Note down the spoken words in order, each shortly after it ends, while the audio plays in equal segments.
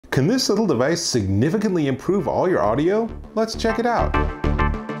Can this little device significantly improve all your audio? Let's check it out.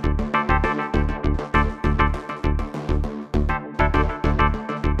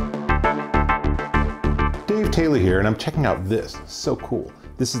 Dave Taylor here, and I'm checking out this. So cool.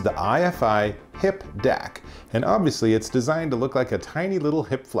 This is the IFI HIP DAC, and obviously it's designed to look like a tiny little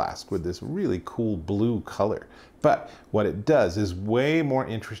hip flask with this really cool blue color. But what it does is way more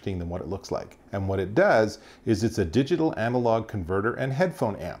interesting than what it looks like. And what it does is it's a digital analog converter and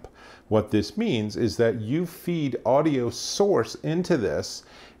headphone amp. What this means is that you feed audio source into this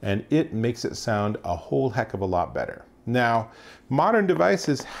and it makes it sound a whole heck of a lot better. Now, modern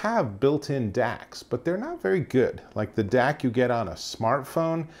devices have built-in DACs, but they're not very good. Like the DAC you get on a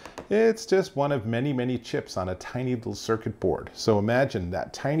smartphone, it's just one of many, many chips on a tiny little circuit board. So imagine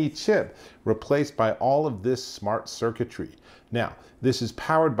that tiny chip replaced by all of this smart circuitry. Now, this is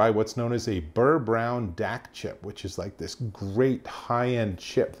powered by what's known as a Burr-Brown DAC chip, which is like this great high-end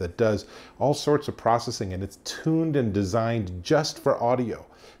chip that does all sorts of processing, and it's tuned and designed just for audio.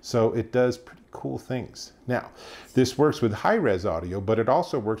 So it does pretty cool things. Now, this works with high-res audio, but it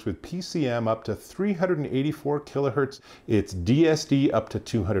also works with PCM up to 384 kilohertz. It's DSD up to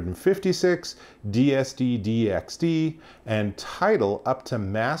 256, DSD DXD, and Tidal up to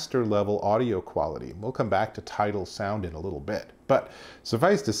master level audio quality. We'll come back to Tidal sound in a little bit. But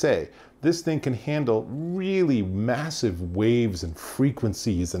suffice to say, this thing can handle really massive waves and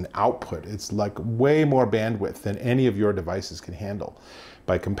frequencies and output. It's like way more bandwidth than any of your devices can handle.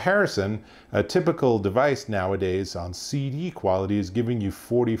 By comparison, a typical device nowadays on CD quality is giving you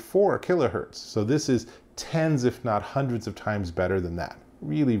 44 kilohertz. So this is tens, if not hundreds of times better than that.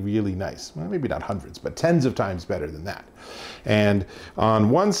 Really, really nice. Well, maybe not hundreds, but tens of times better than that. And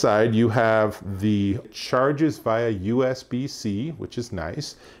on one side, you have the charges via USB-C, which is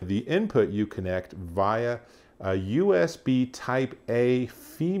nice. The input you connect via a USB type A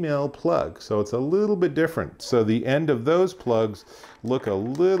female plug. So it's a little bit different. So the end of those plugs look a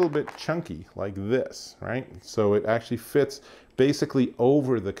little bit chunky like this, right? So it actually fits basically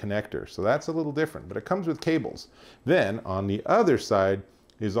over the connector. So that's a little different, but it comes with cables. Then on the other side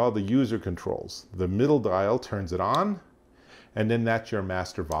is all the user controls. The middle dial turns it on, and then that's your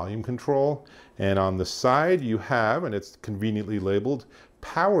master volume control. And on the side you have, and it's conveniently labeled,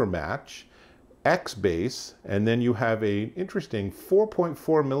 power match, X bass, and then you have a interesting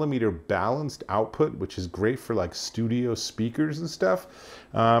 4.4 millimeter balanced output, which is great for like studio speakers and stuff.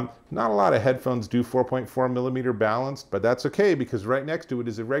 Not a lot of headphones do 4.4 millimeter balanced, but that's okay because right next to it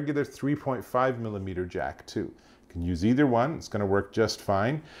is a regular 3.5 millimeter jack too. You can use either one, it's going to work just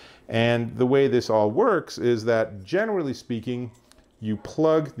fine. And the way this all works is that generally speaking, you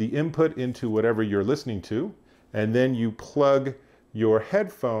plug the input into whatever you're listening to, and then you plug your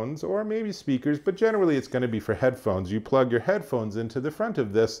headphones, or maybe speakers, but generally it's going to be for headphones. You plug your headphones into the front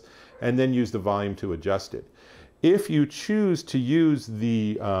of this and then use the volume to adjust it. If you choose to use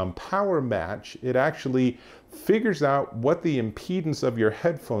the power match, it actually figures out what the impedance of your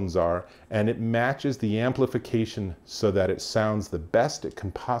headphones are, and it matches the amplification so that it sounds the best it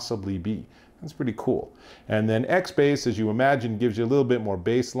can possibly be. That's pretty cool. And then X-Bass, as you imagine, gives you a little bit more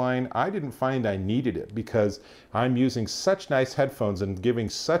bass line. I didn't find I needed it because I'm using such nice headphones and giving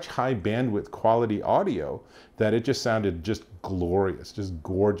such high bandwidth quality audio that it just sounded just glorious, just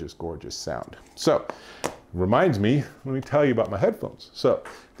gorgeous, gorgeous sound. So, reminds me, let me tell you about my headphones. So,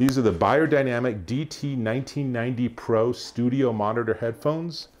 these are the Beyerdynamic DT1990 Pro Studio Monitor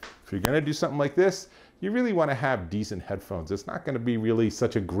headphones. If you're gonna do something like this, you really want to have decent headphones. It's not going to be really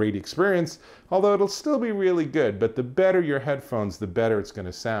such a great experience, although it'll still be really good, but the better your headphones, the better it's going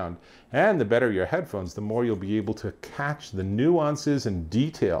to sound. And the better your headphones, the more you'll be able to catch the nuances and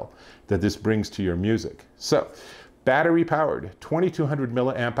detail that this brings to your music. So, battery powered, 2200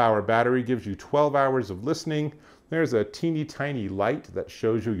 milliamp hour battery gives you 12 hours of listening. There's a teeny tiny light that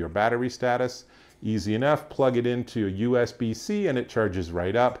shows you your battery status. Easy enough, plug it into a USB-C and it charges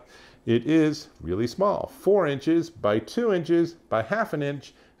right up. It is really small, 4 inches by 2 inches by ½ an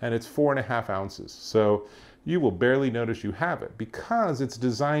inch, and it's 4.5 ounces. So you will barely notice you have it because it's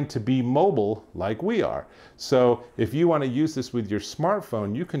designed to be mobile like we are. So if you want to use this with your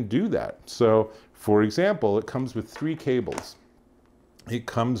smartphone, you can do that. So for example, it comes with 3 cables. It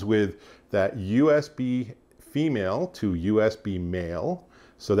comes with that USB female to USB male.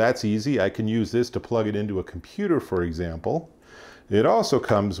 So that's easy. I can use this to plug it into a computer, for example. It also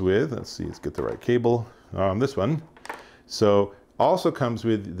comes with, let's see, let's get the right cable, this one. So also comes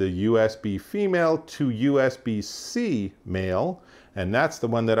with the USB female to USB-C male, and that's the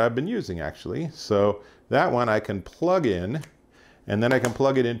one that I've been using actually. So that one I can plug in, and then I can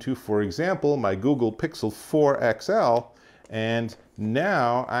plug it into, for example, my Google Pixel 4 XL, And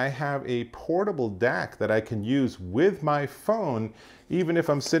now I have a portable DAC that I can use with my phone, even if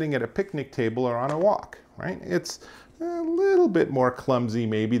I'm sitting at a picnic table or on a walk, right? It's a little bit more clumsy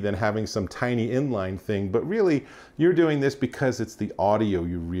maybe than having some tiny inline thing, but really you're doing this because it's the audio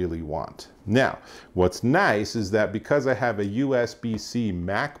you really want. Now, what's nice is that because I have a USB-C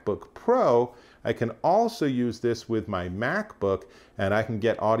MacBook Pro, I can also use this with my MacBook and I can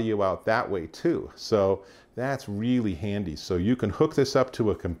get audio out that way too. So that's really handy. So you can hook this up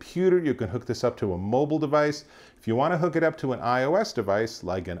to a computer, you can hook this up to a mobile device. If you want to hook it up to an iOS device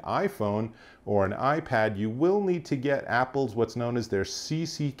like an iPhone or an iPad, you will need to get Apple's what's known as their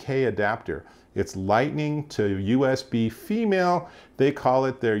CCK adapter. It's Lightning to USB female. They call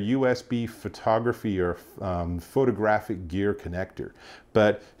it their USB photography or photographic gear connector.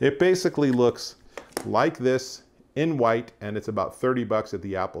 But it basically looks like this in white, and it's about 30 bucks at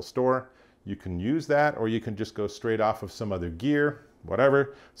the Apple Store. You can use that, or you can just go straight off of some other gear,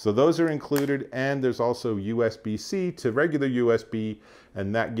 whatever. So those are included, and there's also USB-C to regular USB,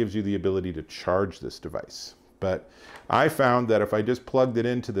 and that gives you the ability to charge this device. But I found that if I just plugged it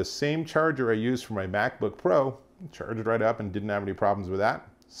into the same charger I use for my MacBook Pro, it charged right up and didn't have any problems with that.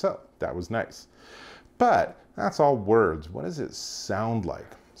 So that was nice. But that's all words. What does it sound like?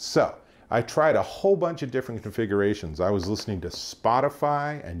 So I tried a whole bunch of different configurations. I was listening to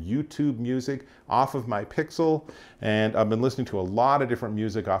Spotify and YouTube music off of my Pixel, and I've been listening to a lot of different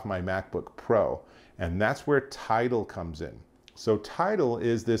music off my MacBook Pro, and that's where Tidal comes in. So Tidal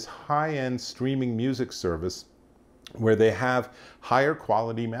is this high-end streaming music service where they have higher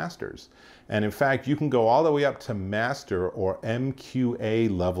quality masters. And in fact, you can go all the way up to master or MQA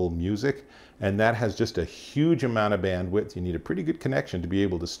level music, and that has just a huge amount of bandwidth. You need a pretty good connection to be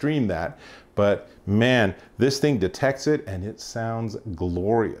able to stream that. But man, this thing detects it and it sounds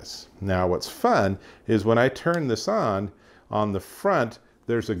glorious. Now what's fun is when I turn this on the front,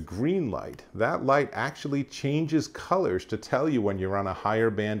 there's a green light. That light actually changes colors to tell you when you're on a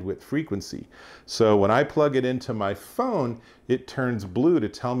higher bandwidth frequency. So when I plug it into my phone, it turns blue to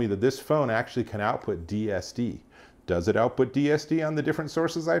tell me that this phone actually can output DSD. Does it output DSD on the different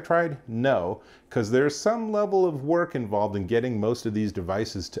sources I tried? No, because there's some level of work involved in getting most of these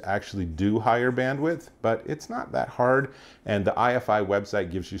devices to actually do higher bandwidth, but it's not that hard, and the IFI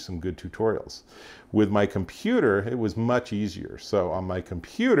website gives you some good tutorials. With my computer, it was much easier. So on my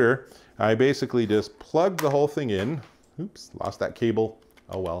computer, I basically just plugged the whole thing in. Oops, lost that cable.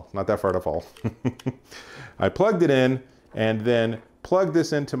 Oh well, not that far to fall. I plugged it in and then plugged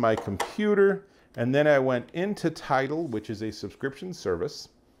this into my computer. And then I went into Tidal, which is a subscription service.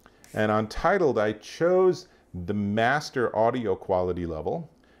 And on Tidal, I chose the master audio quality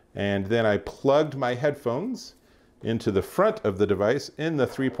level. And then I plugged my headphones into the front of the device in the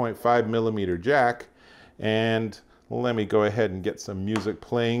 3.5 millimeter jack. And let me go ahead and get some music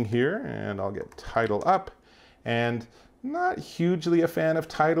playing here. And I'll get Tidal up. And not hugely a fan of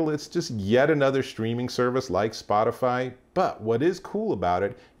Tidal. It's just yet another streaming service like Spotify. But what is cool about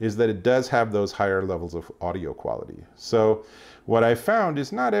it is that it does have those higher levels of audio quality. So what I found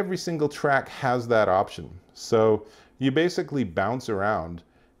is not every single track has that option. So you basically bounce around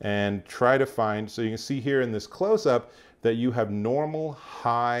and try to find, so you can see here in this close-up that you have normal,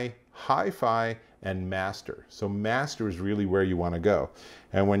 high, hi-fi, and master. So master is really where you want to go.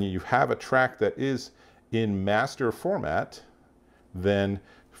 And when you have a track that is in master format, then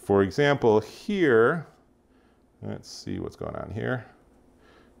for example here, let's see what's going on here.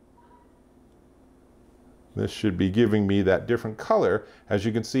 This should be giving me that different color, as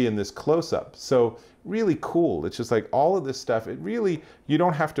you can see in this close-up. So really cool. It's just like all of this stuff, it really, you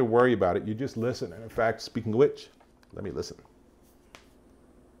don't have to worry about it. You just listen. And in fact, speaking of which, let me listen.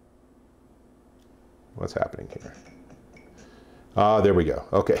 What's happening here? Ah, there we go.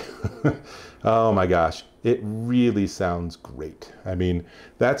 Okay. Oh my gosh. It really sounds great. I mean,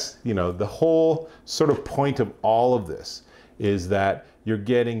 that's, you know, the whole sort of point of all of this is that you're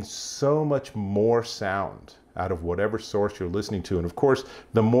getting so much more sound out of whatever source you're listening to. And of course,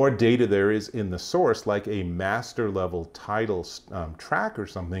 the more data there is in the source, like a master level Tidal track or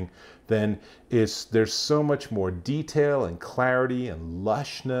something, then there's so much more detail and clarity and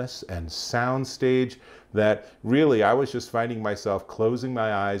lushness and soundstage that really I was just finding myself closing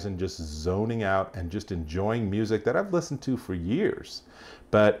my eyes and just zoning out and just enjoying music that I've listened to for years.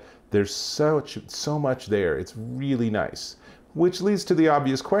 But there's so much there. It's really nice. Which leads to the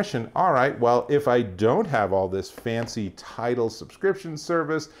obvious question, all right, well, if I don't have all this fancy Tidal subscription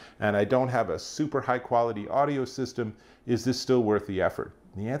service and I don't have a super high quality audio system, is this still worth the effort?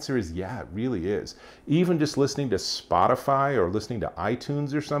 The answer is yeah, it really is. Even just listening to Spotify or listening to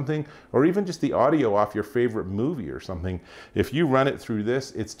iTunes or something, or even just the audio off your favorite movie or something, if you run it through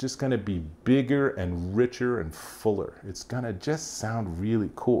this, it's just gonna be bigger and richer and fuller. It's gonna just sound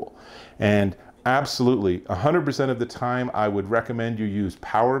really cool. And absolutely, 100% of the time, I would recommend you use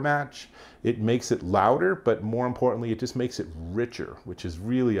Power Match. It makes it louder, but more importantly, it just makes it richer, which is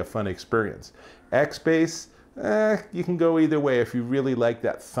really a fun experience. X-Bass, you can go either way. If you really like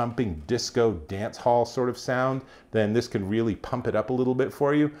that thumping disco dance hall sort of sound, then this can really pump it up a little bit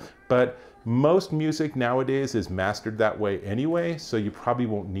for you. But most music nowadays is mastered that way anyway, so you probably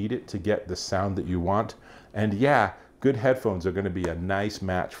won't need it to get the sound that you want. And yeah, good headphones are going to be a nice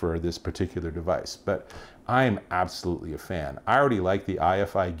match for this particular device, but I am absolutely a fan. I already like the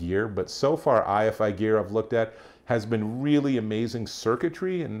IFI gear, but so far IFI gear I've looked at has been really amazing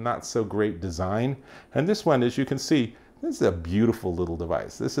circuitry and not so great design. And this one, as you can see, this is a beautiful little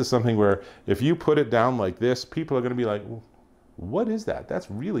device. This is something where if you put it down like this, people are going to be like, what is that?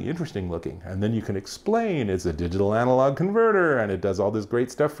 That's really interesting looking. And then you can explain it's a digital analog converter and it does all this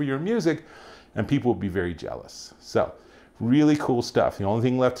great stuff for your music, and people will be very jealous. So really cool stuff. The only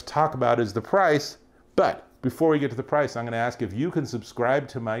thing left to talk about is the price. But before we get to the price, I'm going to ask if you can subscribe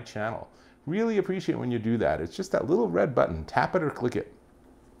to my channel. Really appreciate when you do that. It's just that little red button. Tap it or click it.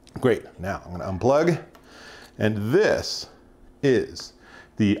 Great. Now I'm going to unplug. And this is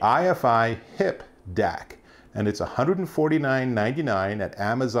the IFI HIP DAC. And it's $149.99 at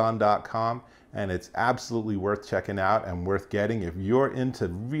Amazon.com. And it's absolutely worth checking out and worth getting if you're into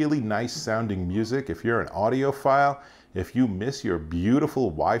really nice sounding music, if you're an audiophile, if you miss your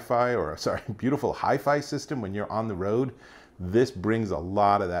beautiful beautiful hi-fi system when you're on the road, this brings a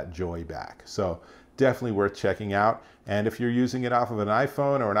lot of that joy back. So definitely worth checking out. And if you're using it off of an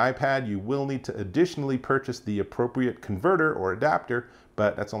iPhone or an iPad, you will need to additionally purchase the appropriate converter or adapter,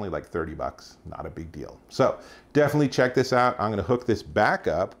 but that's only like 30 bucks, not a big deal. So definitely check this out. I'm gonna hook this back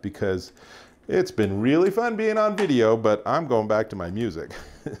up because it's been really fun being on video, but I'm going back to my music.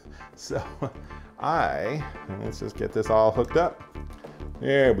 So let's just get this all hooked up.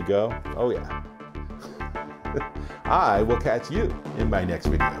 There we go. Oh yeah. I will catch you in my next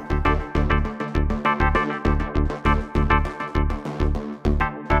video.